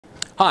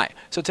Hi,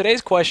 so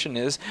today's question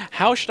is,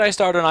 how should I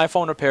start an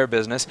iPhone repair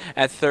business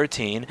at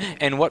 13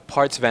 and what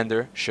parts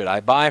vendor should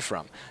I buy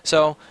from?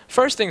 So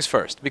first things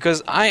first,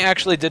 because I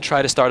actually did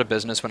try to start a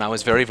business when I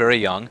was very, very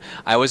young.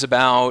 I was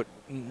about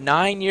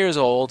 9 years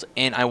old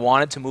and I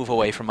wanted to move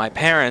away from my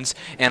parents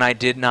and I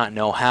did not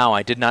know how.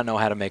 I did not know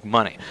how to make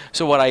money.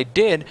 So what I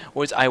did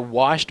was I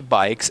washed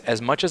bikes as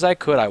much as I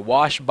could. I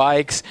washed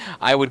bikes,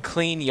 I would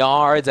clean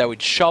yards, I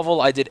would shovel,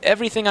 I did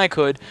everything I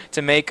could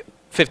to make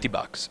 50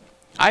 bucks.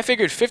 I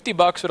figured 50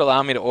 bucks would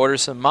allow me to order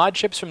some mod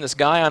chips from this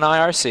guy on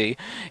IRC.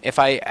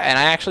 I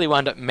actually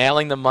wound up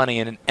mailing the money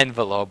in an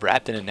envelope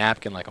wrapped in a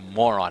napkin like a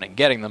moron and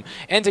getting them,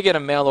 and to get a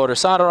mail order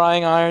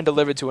soldering iron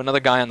delivered to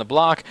another guy on the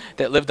block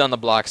that lived on the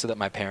block so that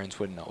my parents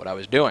wouldn't know what I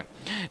was doing.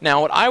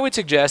 Now what I would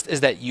suggest is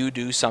that you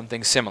do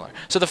something similar.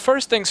 So the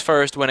first things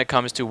first when it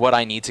comes to what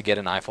I need to get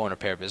an iPhone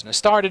repair business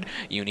started,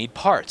 you need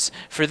parts.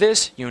 For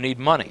this, you need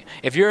money.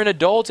 If you're an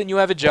adult and you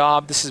have a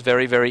job, this is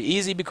very, very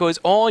easy because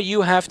all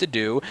you have to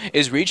do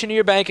is reach into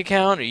your bank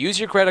account or use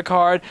your credit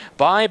card,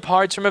 buy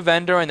parts from a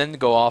vendor, and then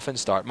go off and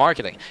start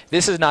marketing.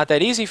 This is not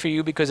that easy for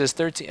you because as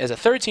a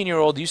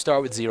 13-year-old, you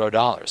start with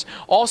 $0.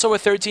 Also, a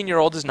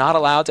 13-year-old is not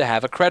allowed to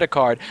have a credit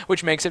card,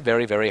 which makes it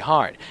very, very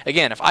hard.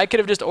 Again, if I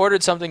could have just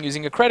ordered something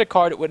using a credit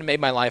card, it would have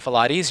made my life a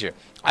lot easier.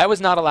 I was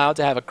not allowed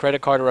to have a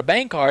credit card or a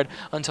bank card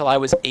until I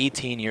was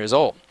 18 years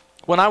old.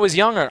 When I was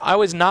younger, I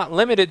was not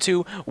limited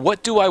to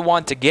what do I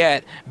want to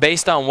get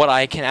based on what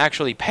I can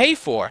actually pay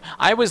for.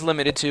 I was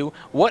limited to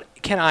what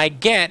can I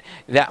get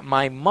that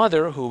my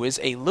mother, who is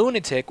a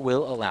lunatic,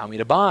 will allow me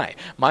to buy.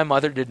 My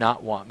mother did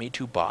not want me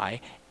to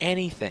buy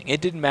anything.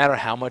 It didn't matter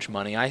how much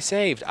money I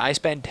saved. I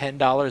spent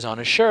 $10 on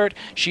a shirt.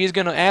 She's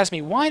going to ask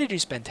me, why did you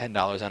spend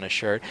 $10 on a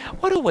shirt?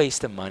 What a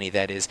waste of money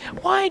that is.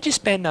 Why did you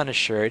spend on a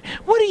shirt?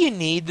 What do you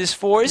need this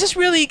for? Is this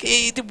really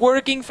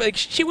working?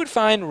 She would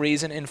find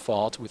reason and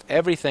fault with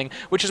everything,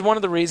 which is one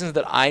of the reasons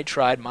that I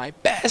tried my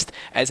best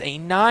as a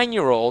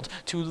 9-year-old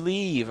to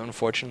leave.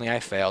 Unfortunately, I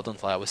failed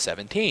until I was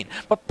 17.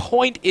 But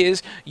point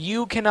is,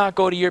 you cannot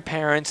go to your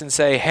parents and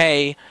say,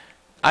 hey,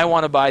 I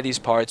want to buy these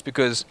parts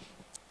because,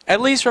 at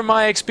least from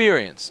my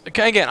experience,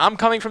 okay, again, I'm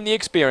coming from the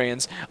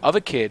experience of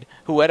a kid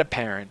who had a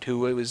parent who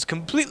was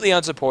completely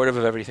unsupportive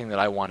of everything that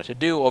I wanted to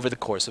do over the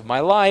course of my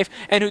life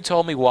and who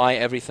told me why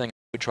everything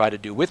I would try to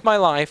do with my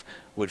life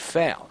would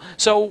fail.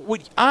 So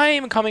what I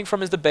am coming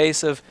from is the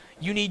base of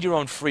you need your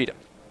own freedom.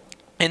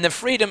 And the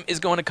freedom is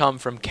going to come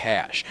from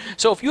cash.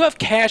 So if you have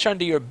cash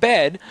under your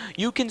bed,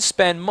 you can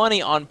spend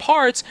money on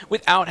parts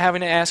without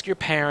having to ask your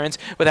parents,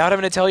 without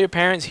having to tell your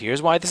parents,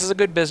 here's why this is a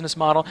good business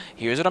model,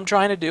 here's what I'm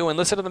trying to do, and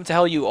listen to them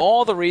tell you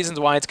all the reasons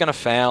why it's going to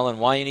fail and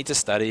why you need to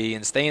study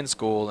and stay in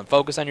school and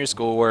focus on your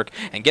schoolwork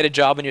and get a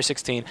job when you're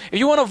 16. If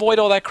you want to avoid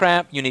all that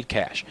crap, you need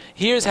cash.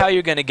 Here's how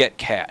you're going to get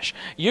cash.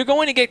 You're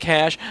going to get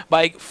cash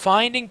by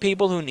finding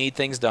people who need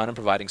things done and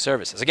providing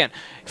services. Again,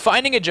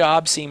 finding a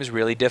job seems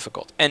really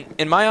difficult. And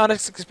in my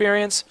honest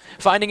experience,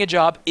 finding a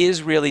job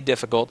is really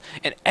difficult,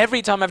 and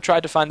every time I've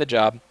tried to find the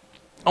job,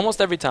 almost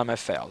every time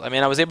I've failed. I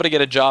mean, I was able to get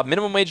a job,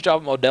 minimum wage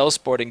job at Modell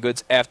Sporting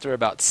Goods after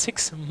about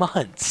 6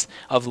 months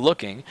of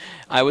looking.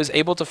 I was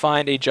able to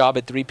find a job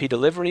at 3P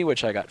Delivery,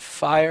 which I got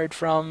fired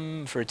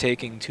from for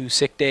taking 2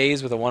 sick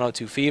days with a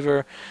 102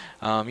 fever.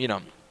 You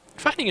know,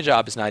 finding a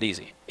job is not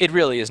easy. It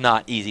really is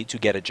not easy to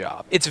get a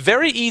job. It's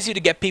very easy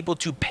to get people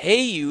to pay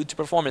you to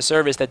perform a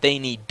service that they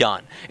need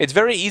done. It's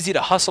very easy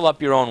to hustle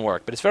up your own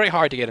work, but it's very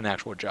hard to get an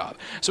actual job.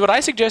 So what I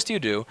suggest you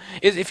do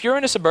is if you're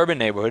in a suburban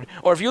neighborhood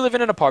or if you live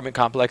in an apartment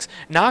complex,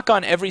 knock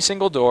on every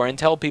single door and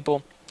tell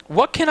people,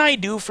 what can I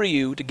do for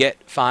you to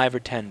get $5 or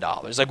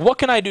 $10? Like, what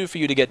can I do for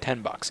you to get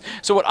 10 bucks?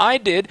 So what I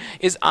did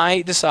is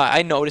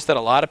I noticed that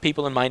a lot of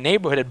people in my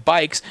neighborhood had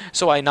bikes,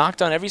 so I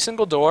knocked on every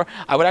single door.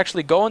 I would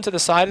actually go into the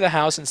side of the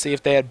house and see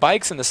if they had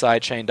bikes in the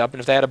side chained up, and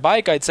if they had a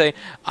bike, I'd say,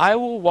 I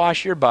will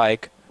wash your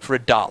bike for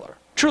 $1.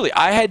 Truly,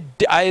 I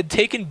had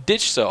taken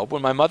dish soap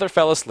when my mother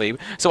fell asleep,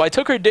 so I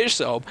took her dish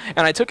soap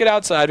and I took it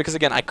outside because,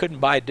 again, I couldn't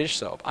buy dish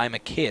soap. I'm a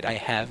kid. I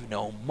have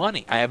no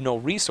money. I have no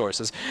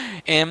resources.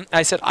 And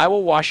I said, I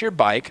will wash your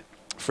bike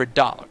for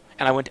 $1.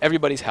 And I went to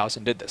everybody's house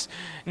and did this.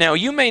 Now,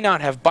 you may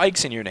not have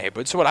bikes in your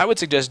neighborhood, so what I would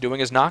suggest doing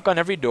is knock on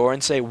every door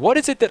and say, what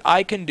is it that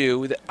I can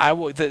do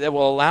that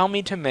will allow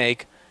me to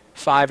make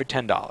 $5 or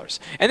 $10?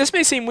 And this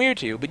may seem weird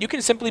to you, but you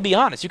can simply be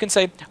honest. You can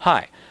say,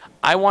 hi,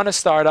 I want to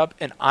start up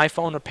an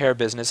iPhone repair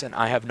business and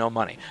I have no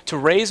money. To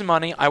raise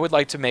money, I would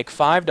like to make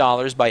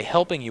 $5 by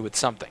helping you with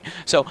something.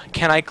 So,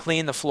 can I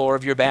clean the floor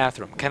of your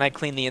bathroom? Can I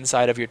clean the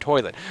inside of your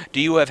toilet? Do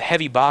you have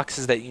heavy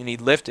boxes that you need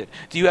lifted?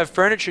 Do you have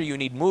furniture you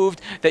need moved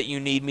that you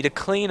need me to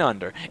clean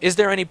under? Is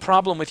there any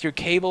problem with your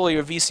cable or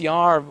your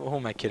VCR? Who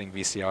am I kidding,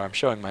 VCR? I'm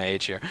showing my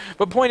age here.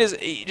 But point is,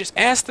 just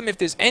ask them if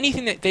there's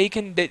anything that they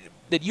can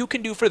that you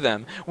can do for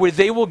them where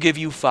they will give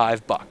you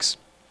 $5.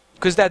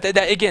 Because that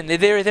again,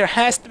 there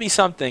has to be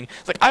something.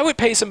 It's like, I would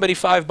pay somebody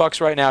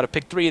 $5 right now to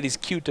pick 3 of these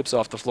Q-tips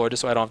off the floor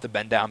just so I don't have to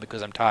bend down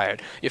because I'm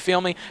tired. You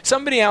feel me?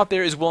 Somebody out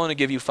there is willing to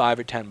give you $5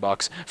 or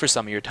 $10 for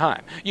some of your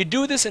time. You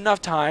do this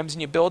enough times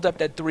and you build up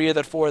that 3 or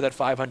that 4 or that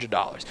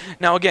 $500.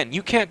 Now again,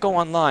 you can't go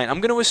online. I'm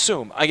going to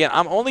assume. Again,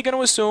 I'm only going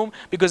to assume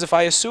because if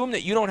I assume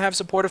that you don't have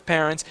supportive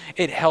parents,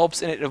 it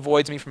helps and it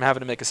avoids me from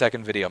having to make a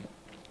second video.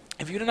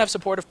 If you don't have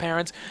supportive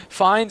parents,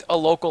 find a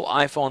local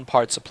iPhone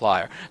parts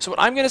supplier. So what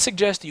I'm going to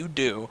suggest you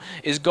do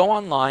is go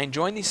online,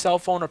 join these cell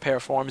phone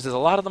repair forums. There's a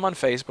lot of them on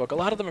Facebook. A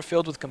lot of them are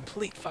filled with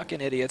complete fucking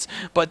idiots,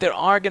 but there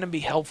are going to be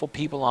helpful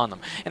people on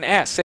them. And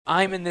ask, say,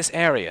 I'm in this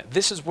area.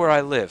 This is where I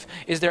live.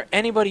 Is there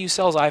anybody who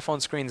sells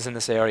iPhone screens in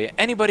this area?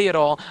 Anybody at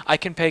all? I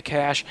can pay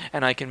cash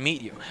and I can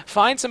meet you.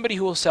 Find somebody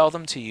who will sell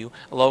them to you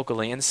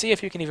locally and see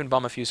if you can even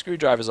bum a few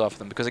screwdrivers off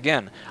them. Because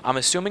again, I'm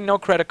assuming no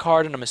credit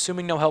card and I'm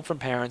assuming no help from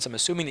parents. I'm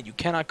assuming that you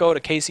cannot go to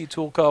KC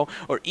Tool Co.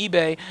 or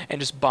eBay and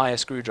just buy a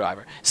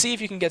screwdriver. See if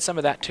you can get some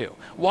of that too.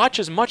 Watch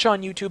as much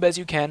on YouTube as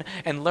you can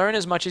and learn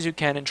as much as you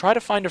can and try to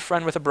find a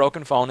friend with a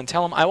broken phone and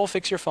tell him, I will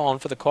fix your phone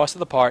for the cost of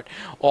the part.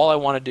 All I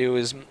want to do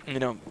is, you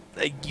know,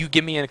 you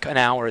give me an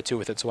hour or two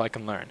with it so I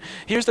can learn.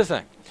 Here's the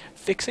thing.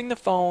 Fixing the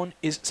phone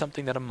is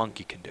something that a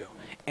monkey can do.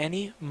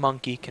 Any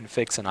monkey can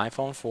fix an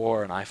iPhone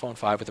 4 or an iPhone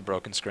 5 with a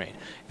broken screen.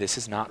 This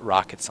is not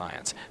rocket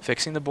science.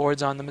 Fixing the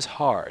boards on them is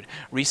hard.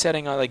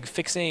 Resetting,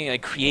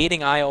 creating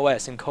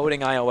iOS,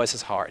 encoding iOS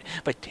is hard.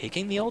 But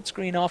taking the old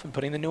screen off and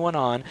putting the new one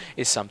on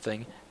is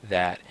something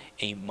that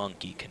a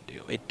monkey can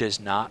do. It does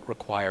not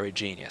require a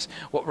genius.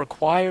 What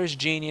requires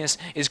genius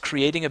is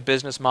creating a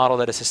business model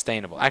that is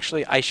sustainable.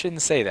 Actually, I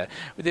shouldn't say that.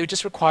 It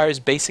just requires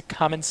basic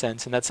common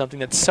sense, and that's something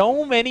that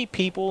so many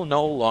people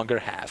no longer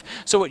have.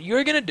 So what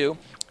you're going to do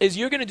is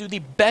you're going to do the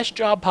best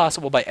job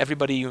possible by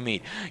everybody you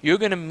meet. You're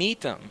going to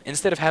meet them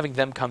instead of having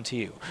them come to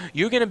you.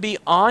 You're going to be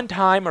on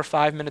time or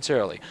 5 minutes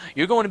early.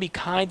 You're going to be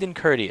kind and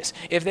courteous.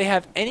 If they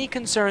have any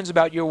concerns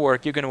about your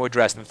work, you're going to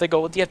address them. If they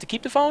go, well, do you have to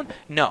keep the phone?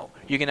 No.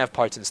 You're going to have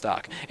parts in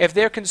stock. If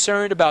they're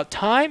concerned about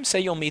time, say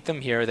you'll meet them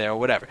here or there or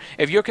whatever.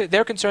 If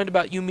they're concerned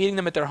about you meeting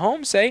them at their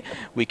home, say,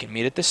 we can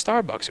meet at this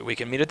Starbucks, or we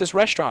can meet at this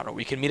restaurant, or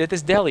we can meet at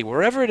this deli,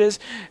 wherever it is.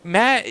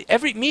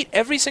 Meet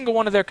every single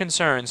one of their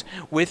concerns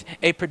with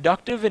a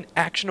productive and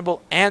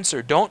actionable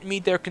answer. Don't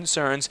meet their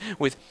concerns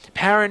with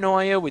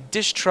paranoia, with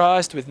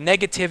distrust, with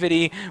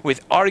negativity,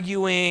 with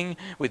arguing,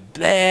 with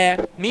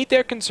blah. Meet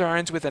their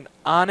concerns with an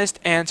honest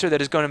answer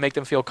that is going to make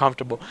them feel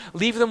comfortable.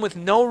 Leave them with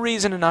no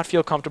reason to not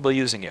feel comfortable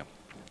using you.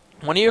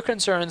 One of your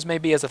concerns may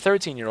be as a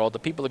 13-year-old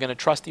that people are going to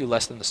trust you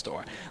less than the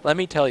store. Let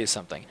me tell you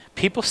something.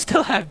 People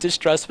still have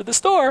distrust for the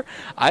store.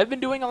 I've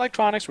been doing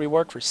electronics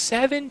rework for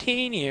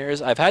 17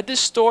 years. I've had this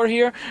store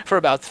here for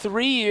about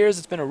 3 years.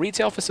 It's been a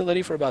retail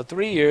facility for about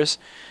 3 years.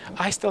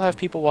 I still have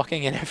people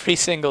walking in every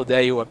single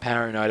day who are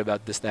paranoid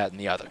about this, that, and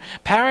the other.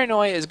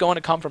 Paranoia is going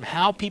to come from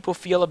how people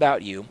feel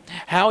about you,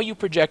 how you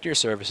project your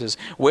services,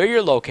 where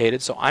you're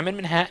located. So I'm in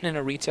Manhattan in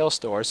a retail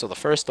store, so the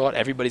first thought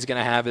everybody's going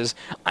to have is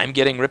I'm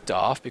getting ripped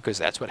off, because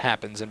that's what happens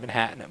in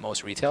Manhattan at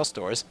most retail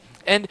stores.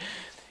 And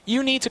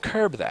you need to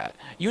curb that.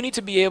 You need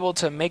to be able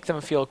to make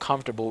them feel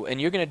comfortable, and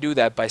you're going to do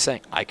that by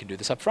saying, I can do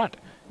this up front.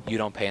 You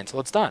don't pay until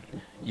it's done.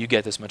 You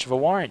get this much of a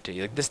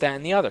warranty, like this, that,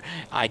 and the other.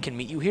 I can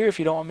meet you here if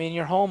you don't want me in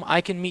your home. I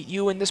can meet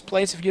you in this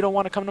place if you don't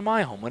want to come to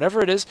my home.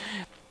 Whatever it is,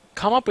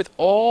 come up with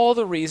all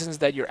the reasons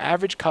that your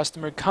average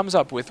customer comes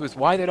up with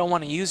why they don't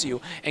want to use you,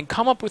 and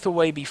come up with a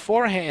way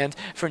beforehand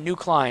for new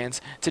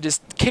clients to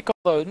just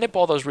nip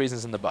all those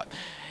reasons in the butt.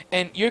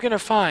 And you're going to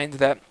find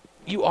that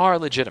you are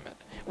legitimate.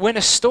 When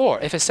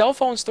if a cell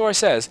phone store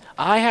says,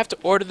 I have to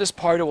order this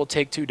part, it will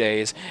take 2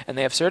 days, and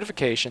they have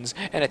certifications,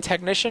 and a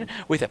technician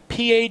with a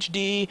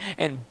PhD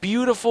and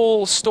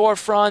beautiful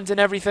storefront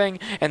and everything,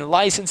 and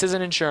licenses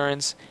and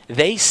insurance,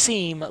 they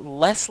seem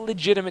less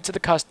legitimate to the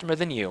customer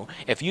than you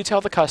if you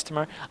tell the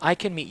customer, I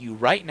can meet you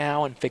right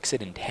now and fix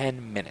it in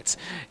 10 minutes.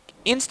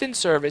 Instant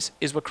service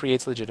is what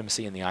creates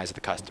legitimacy in the eyes of the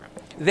customer.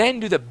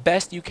 Then do the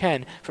best you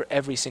can for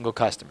every single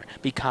customer.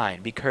 Be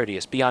kind, be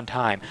courteous, be on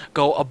time,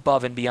 go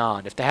above and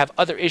beyond. If they have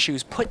other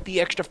issues, put the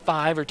extra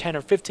 5 or 10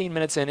 or 15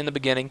 minutes in the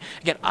beginning.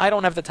 Again, I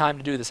don't have the time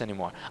to do this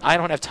anymore. I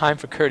don't have time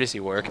for courtesy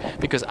work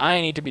because I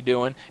need to be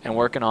doing and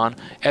working on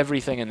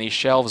everything in these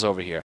shelves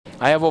over here.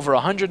 I have over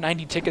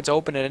 190 tickets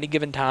open at any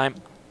given time.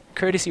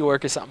 Courtesy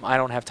work is something I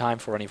don't have time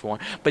for anymore,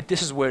 but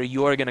this is where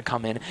you're going to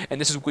come in, and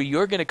this is where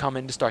you're going to come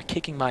in to start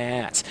kicking my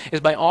ass, is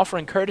by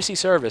offering courtesy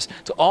service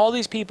to all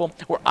these people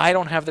where I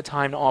don't have the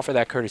time to offer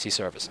that courtesy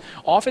service.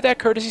 Offer that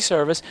courtesy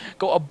service,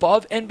 go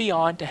above and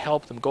beyond to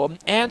help them, go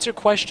answer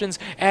questions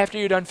after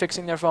you're done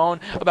fixing their phone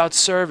about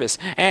service,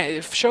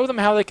 and show them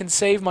how they can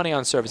save money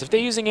on service. If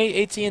they're using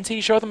AT&T,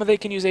 show them how they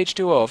can use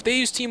H2O. If they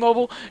use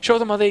T-Mobile, show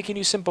them how they can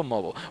use Simple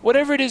Mobile.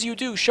 Whatever it is you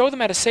do, show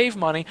them how to save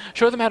money,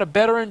 show them how to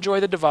better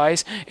enjoy the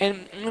device, and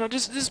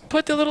just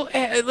put the little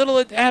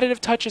additive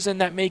touches in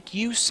that make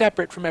you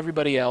separate from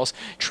everybody else.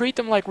 Treat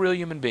them like real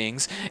human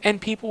beings,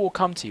 and people will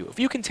come to you. If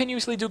you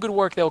continuously do good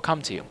work, they'll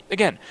come to you.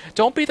 Again,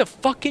 don't be the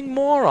fucking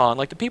moron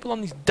like the people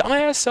on these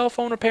dumbass cell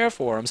phone repair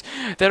forums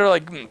that are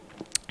like,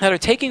 that are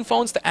taking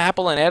phones to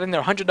Apple and adding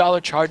their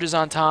 $100 charges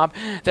on top,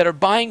 that are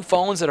buying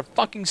phones that are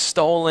fucking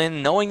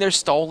stolen, knowing they're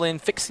stolen,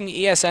 fixing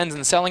ESNs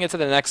and selling it to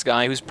the next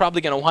guy who's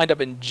probably going to wind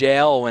up in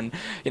jail when,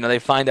 you know, they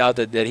find out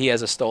that he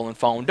has a stolen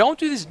phone. Don't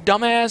do this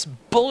dumbass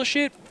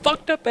bullshit,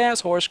 fucked up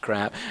ass horse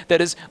crap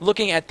that is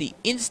looking at the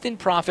instant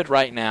profit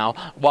right now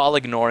while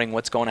ignoring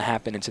what's going to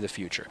happen into the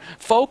future.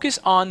 Focus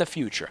on the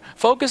future.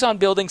 Focus on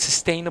building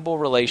sustainable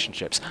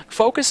relationships.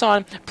 Focus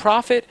on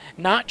profit,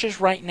 not just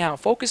right now.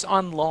 Focus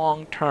on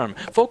long term.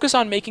 Focus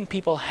on making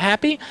people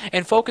happy,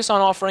 and focus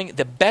on offering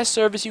the best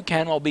service you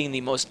can while being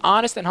the most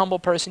honest and humble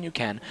person you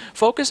can.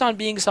 Focus on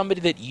being somebody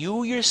that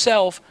you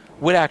yourself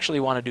would actually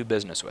want to do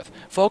business with.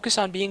 Focus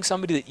on being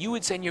somebody that you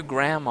would send your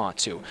grandma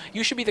to.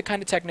 You should be the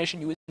kind of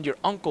technician you would send your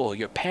uncle,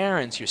 your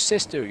parents, your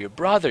sister, your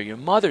brother, your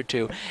mother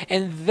to,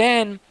 and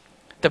then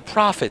the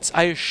profits,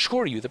 I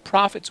assure you, the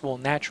profits will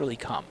naturally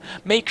come.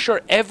 Make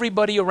sure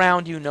everybody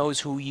around you knows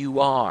who you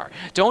are.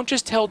 Don't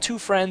just tell two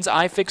friends,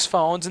 I fix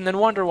phones, and then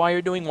wonder why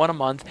you're doing one a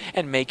month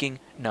and making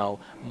no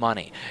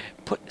money.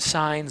 Put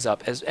signs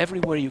up as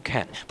everywhere you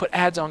can. Put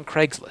ads on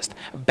Craigslist,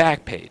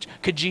 Backpage,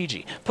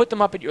 Kijiji. Put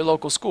them up at your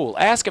local school.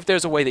 Ask if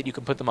there's a way that you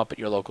can put them up at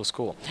your local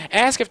school.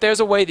 Ask if there's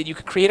a way that you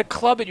could create a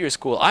club at your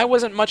school. I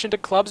wasn't much into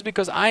clubs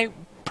because I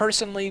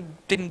personally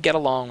didn't get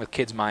along with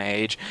kids my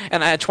age,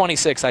 and at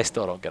 26 I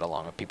still don't get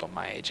along with people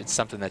my age. It's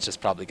something that's just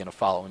probably going to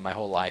follow me my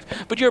whole life.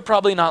 But you're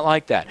probably not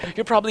like that.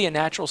 You're probably a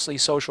naturally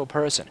social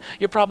person.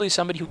 You're probably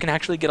somebody who can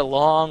actually get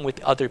along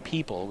with other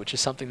people, which is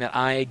something that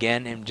I,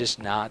 again, am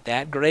just not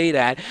that great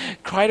at.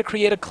 Try to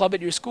create a club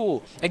at your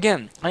school.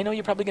 Again, I know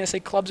you're probably going to say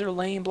clubs are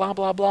lame, blah,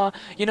 blah, blah.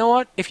 You know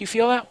what? If you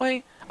feel that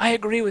way, I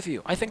agree with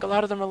you. I think a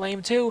lot of them are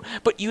lame too,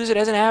 but use it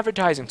as an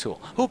advertising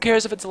tool. Who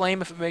cares if it's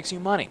lame if it makes you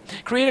money?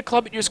 Create a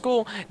club at your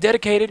school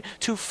dedicated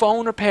to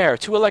phone repair,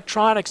 to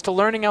electronics, to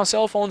learning how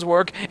cell phones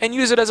work, and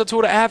use it as a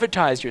tool to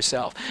advertise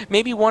yourself.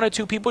 Maybe one or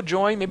two people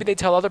join, maybe they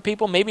tell other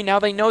people, maybe now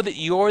they know that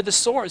you're the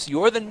source.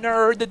 You're the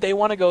nerd that they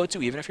want to go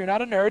to. Even if you're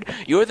not a nerd,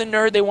 you're the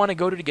nerd they want to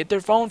go to get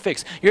their phone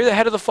fixed. You're the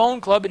head of the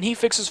phone club and he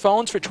fixes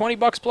phones for 20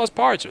 bucks plus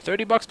parts or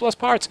 30 bucks plus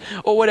parts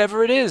or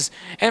whatever it is.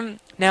 And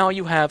now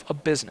you have a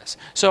business.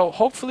 So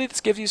hopefully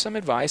this gives you some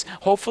advice.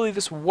 Hopefully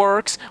this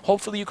works.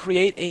 Hopefully you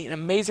create an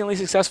amazingly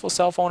successful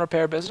cell phone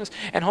repair business.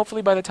 And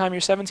hopefully by the time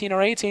you're 17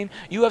 or 18,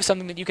 you have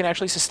something that you can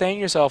actually sustain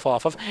yourself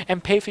off of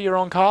and pay for your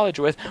own college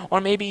with. Or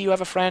maybe you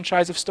have a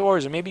franchise of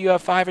stores. Or maybe you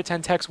have 5 or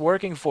 10 techs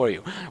working for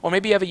you. Or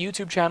maybe you have a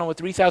YouTube channel with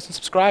 3,000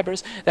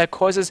 subscribers that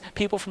causes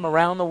people from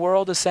around the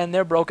world to send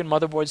their broken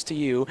motherboards to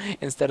you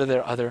instead of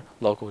their other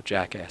local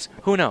jackass.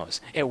 Who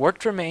knows? It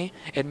worked for me.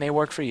 It may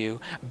work for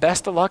you.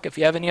 Best of luck. If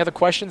you have any other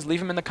questions, leave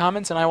them in the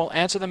comments and I will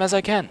answer them as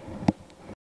I can.